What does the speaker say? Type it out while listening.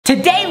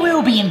Today we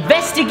will be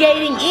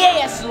investigating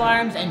EAS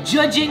alarms and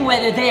judging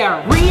whether they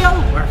are real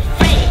or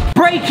fake.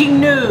 Breaking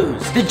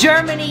news! The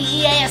Germany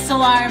EAS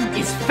alarm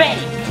is fake.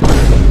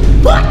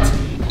 What?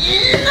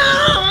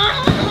 No!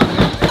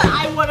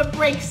 I want to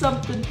break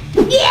something.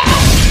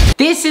 Yes!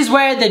 This is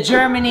where the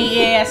Germany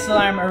EAS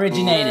alarm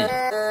originated.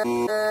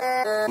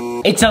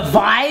 It's a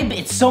vibe,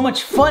 it's so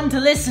much fun to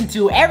listen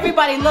to.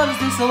 Everybody loves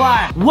this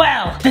alarm.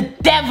 Well, the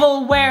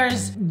devil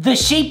wears the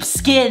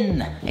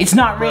sheepskin. It's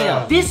not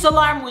real. This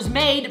alarm was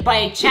made by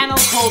a channel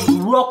called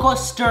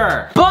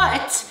Rokoster,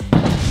 but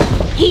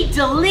he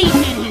deleted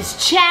his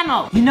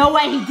channel. You know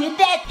why he did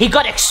that? He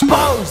got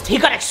exposed. He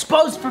got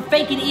exposed for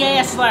faking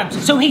EAS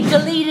alarms, so he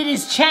deleted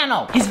his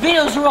channel. His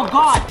videos are all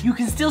gone. You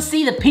can still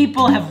see the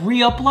people have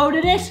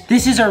re-uploaded it.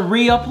 This is a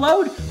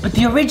re-upload, but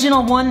the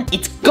original one,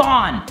 it's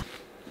gone.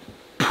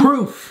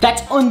 Proof.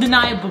 That's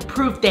undeniable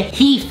proof that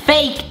he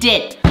faked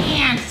it.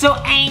 I'm so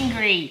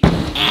angry.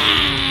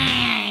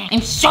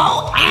 I'm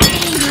so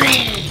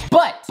angry.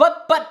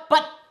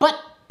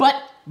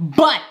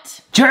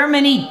 But,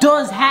 Germany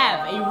does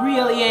have a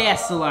real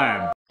EAS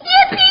alarm.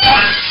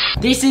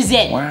 This is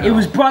it. Wow. It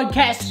was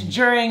broadcast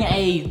during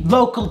a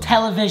local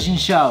television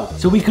show,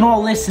 so we can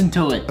all listen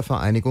to it. Der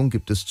Vereinigung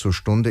gibt es zur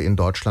Stunde in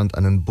Deutschland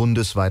einen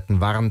bundesweiten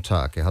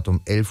Warntag. Er hat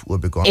 11 Uhr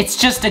begonnen. It's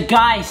just a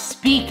guy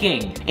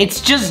speaking. It's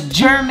just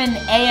German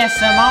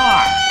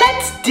ASMR.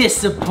 That's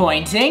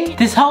disappointing.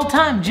 This whole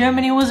time,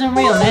 Germany wasn't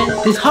real,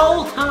 man. This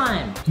whole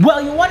time.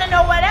 Well, you wanna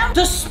know what else?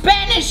 The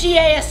Spanish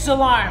EAS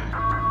alarm.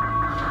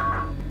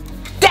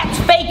 That's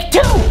fake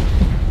too.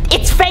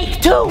 It's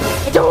fake too!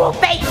 It's a real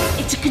fake!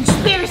 It's a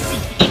conspiracy!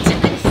 It's a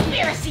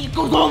conspiracy! It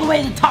goes all the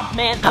way to the top,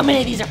 man! How many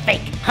of these are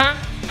fake? Huh?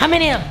 How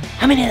many of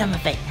them are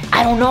fake?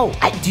 I don't know.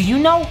 Do you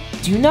know?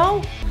 Do you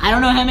know? I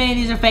don't know how many of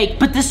these are fake,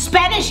 but the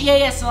Spanish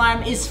EAS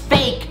alarm is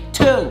fake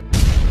too!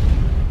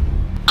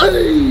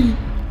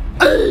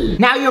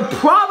 Now you're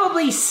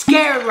probably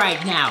scared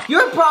right now.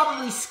 You're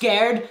probably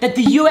scared that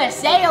the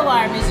USA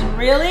alarm isn't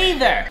real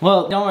either.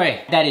 Well, don't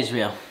worry, that is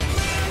real.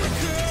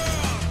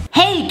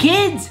 Hey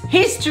kids,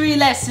 history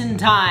lesson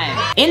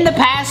time. In the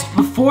past,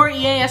 before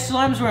EAS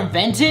alarms were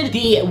invented,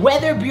 the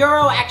Weather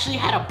Bureau actually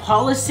had a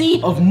policy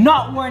of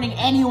not warning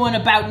anyone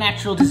about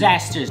natural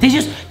disasters. They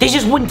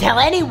just wouldn't tell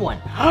anyone.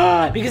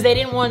 Because they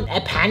didn't want a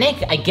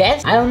panic, I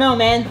guess. I don't know,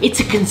 man. It's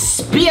a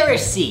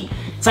conspiracy.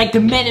 It's like the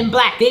Men in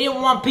Black. They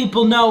didn't want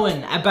people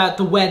knowing about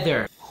the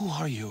weather. Who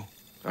are you?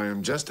 I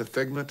am just a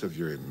figment of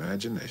your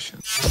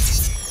imagination.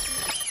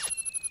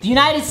 The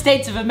United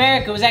States of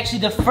America was actually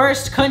the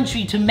first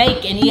country to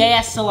make an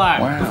EAS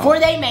alarm. Wow. Before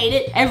they made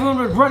it, everyone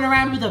would run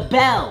around with a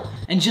bell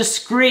and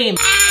just scream,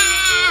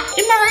 "Ah!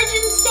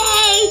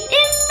 Emergency!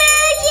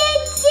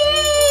 Emergency!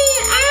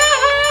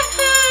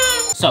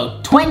 Ah!"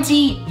 So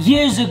 20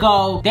 years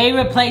ago, they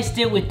replaced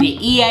it with the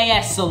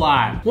EAS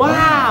alarm.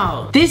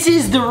 Wow! This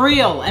is the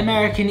real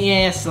American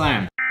EAS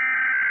alarm.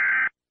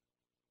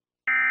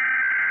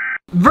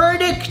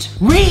 Verdict,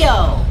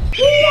 real!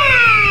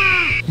 Yeah!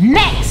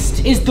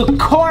 Next is the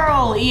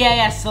Coral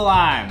EAS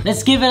alarm.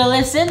 Let's give it a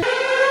listen.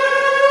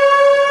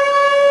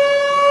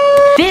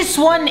 This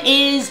one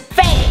is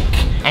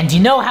fake. And do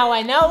you know how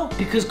I know?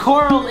 Because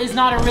Coral is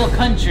not a real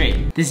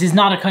country. This is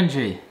not a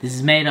country. This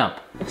is made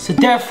up. So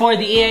therefore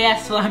the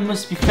EAS alarm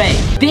must be fake.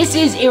 This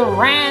is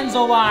Iran's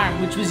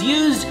alarm, which was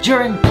used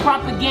during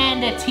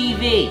propaganda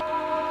TV.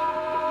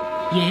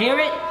 You hear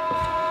it?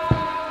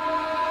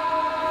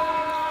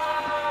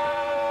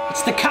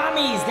 It's the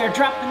commies, they're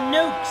dropping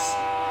nukes.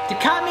 The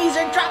commies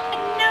are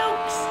dropping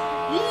nukes!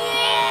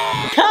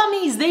 Yeah!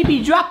 Commies, they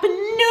be dropping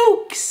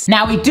nukes!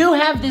 Now we do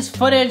have this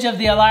footage of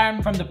the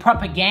alarm from the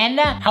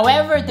propaganda.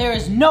 However, there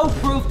is no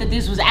proof that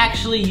this was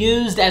actually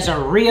used as a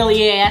real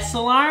EAS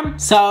alarm.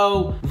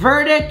 So,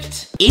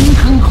 verdict,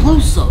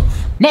 inconclusive.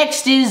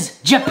 Next is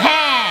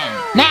Japan.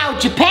 Now,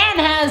 Japan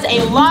has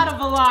a lot of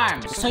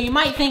alarms, so you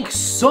might think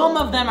some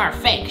of them are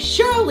fake.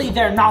 Surely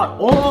they're not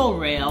all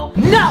real.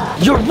 No,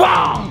 you're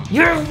wrong!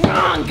 You're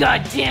wrong,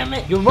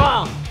 goddammit! You're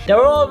wrong.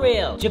 They're all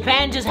real.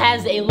 Japan just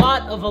has a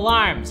lot of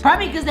alarms.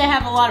 Probably because they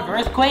have a lot of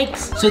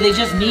earthquakes, so they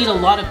just need a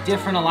lot of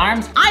different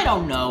alarms. I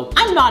don't know.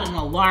 I'm not an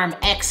alarm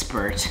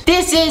expert.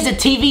 This is a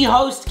TV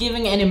host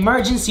giving an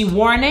emergency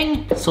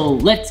warning, so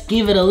let's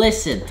give it a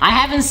listen. I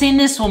haven't seen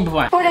this one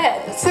before. こ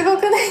れすご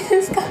くない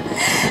ですか？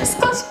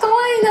少し怖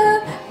い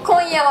な。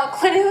今夜は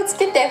これをつ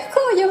けて服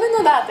を呼ぶ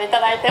のだといた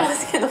だいてま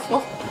すけど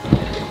も。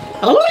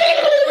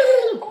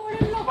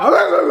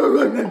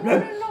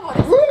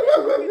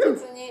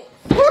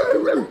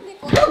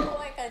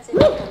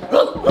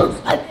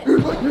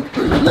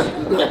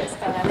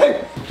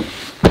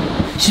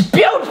She's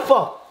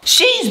beautiful!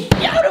 She's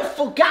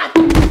beautiful, god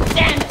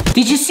damn it!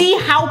 Did you see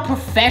how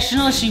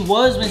professional she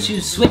was when she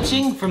was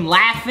switching from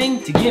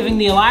laughing to giving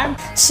the alarm?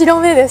 白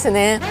目です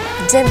ね。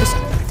全部。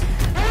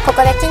こ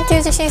こで緊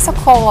急地震速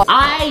報を。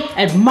I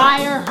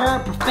admire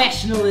her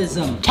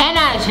professionalism. 10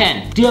 out of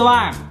 10. The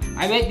alarm.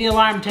 I rate the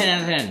alarm 10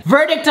 out of 10.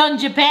 Verdict on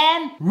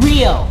Japan?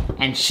 Real.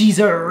 And she's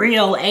a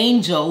real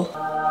angel.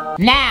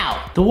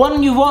 Now, the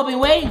one you've all been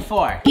waiting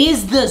for.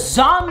 Is the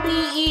zombie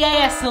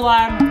EAS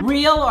alarm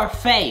real or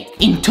fake?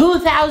 In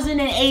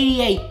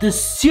 2088, the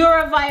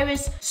Sura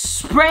virus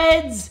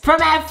spreads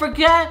from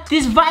Africa.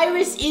 This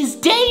virus is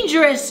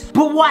dangerous,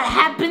 but what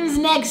happens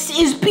next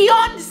is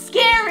beyond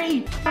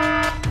scary.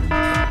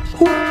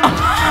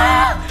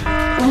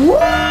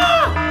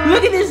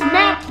 Look at this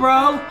map,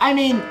 bro. I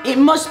mean, it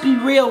must be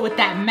real with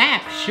that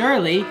map,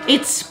 surely.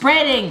 It's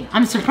spreading.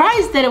 I'm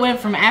surprised that it went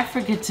from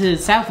Africa to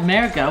South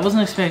America. I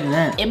wasn't expecting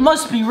that. It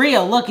must be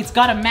real. Look, it's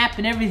got a map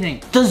and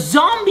everything. The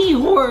zombie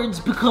hordes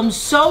become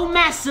so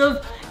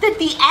massive that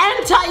the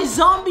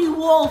anti-zombie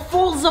wall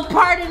falls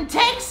apart in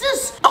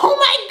Texas. Oh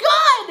my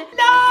God,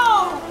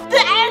 no!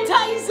 The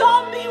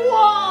anti-zombie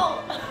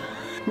wall.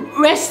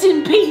 Rest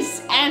in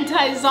peace,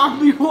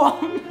 anti-zombie wall.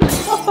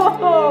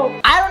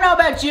 I don't know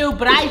about you,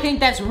 but I think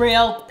that's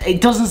real. It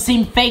doesn't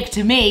seem fake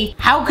to me.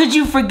 How could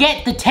you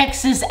forget the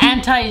Texas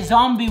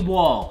anti-zombie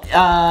wall?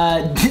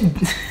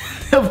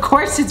 Of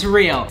course it's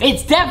real.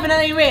 It's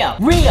definitely real.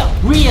 Real.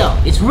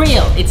 It's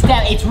real.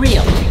 It's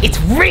real. It's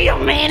real,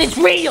 man. It's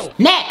real.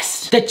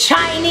 Next, the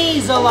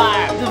Chinese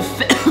alarm.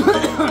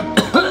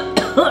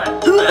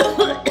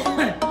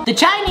 The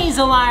Chinese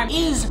alarm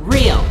is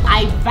real.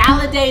 I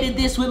validated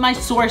this with my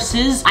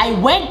sources. I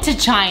went to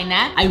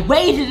China. I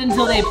waited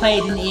until they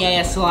played an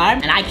EAS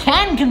alarm, and I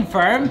can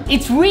confirm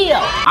it's real.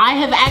 I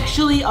have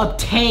actually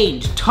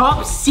obtained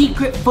top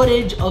secret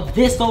footage of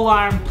this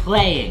alarm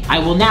playing. I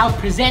will now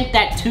present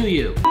that to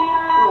you.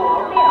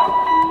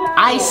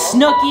 I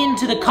snuck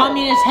into the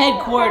communist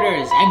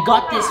headquarters and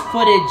got this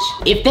footage.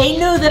 If they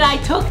knew that I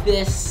took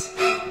this,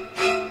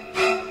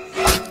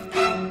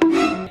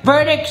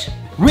 verdict,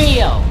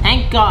 real.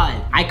 Thank God.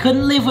 I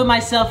couldn't live with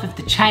myself if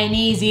the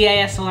Chinese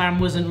EAS alarm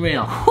wasn't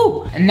real.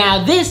 Whew. And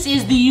now this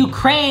is the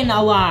Ukraine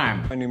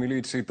alarm.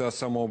 Міліції та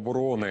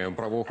самооборони,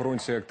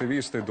 правоохоронці,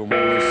 активісти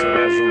домовилися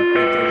разом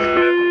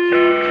підтримати.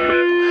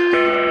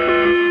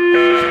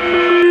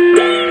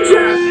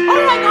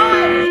 Oh my God!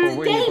 It's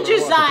a danger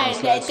sign.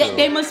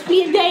 They must be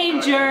in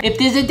danger. If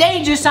there's a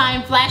danger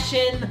sign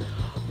flashing.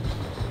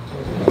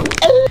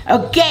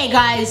 Okay,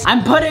 guys,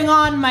 I'm putting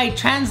on my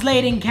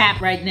translating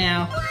cap right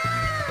now.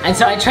 And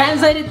so I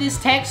translated this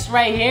text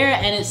right here,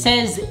 and it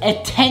says,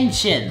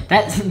 attention.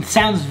 That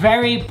sounds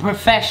very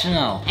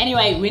professional.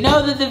 Anyway, we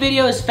know that the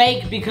video is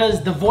fake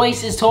because the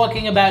voice is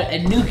talking about a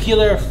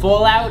nuclear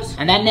fallout,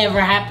 and that never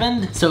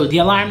happened, so the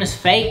alarm is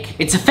fake.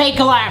 It's a fake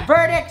alarm.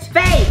 Verdict,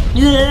 fake.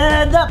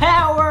 The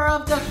power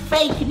of the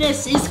fakeness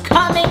is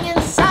coming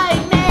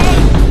inside me.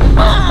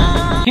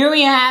 Here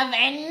we have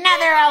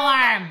another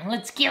alarm.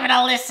 Let's give it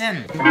a listen.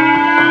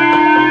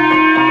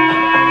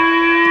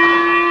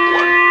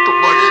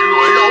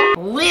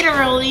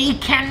 Literally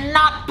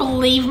cannot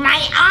believe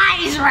my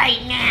eyes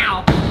right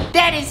now.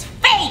 That is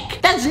fake.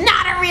 That's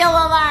not a real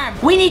alarm.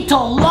 We need to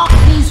lock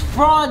these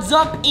frauds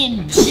up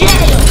in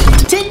jail.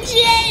 To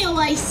jail,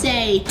 I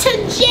say. To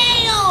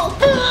jail.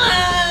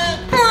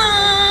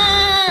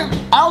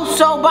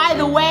 Also, by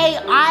the way,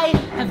 I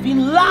have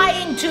been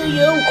lying to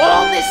you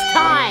all this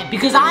time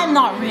because I'm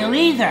not real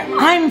either.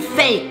 I'm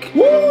fake.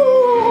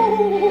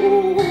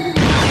 Woo!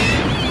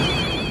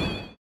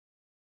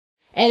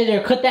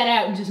 Editor, cut that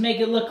out and just make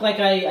it look like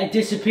I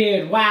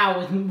disappeared.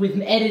 Wow, with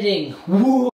editing. Woo.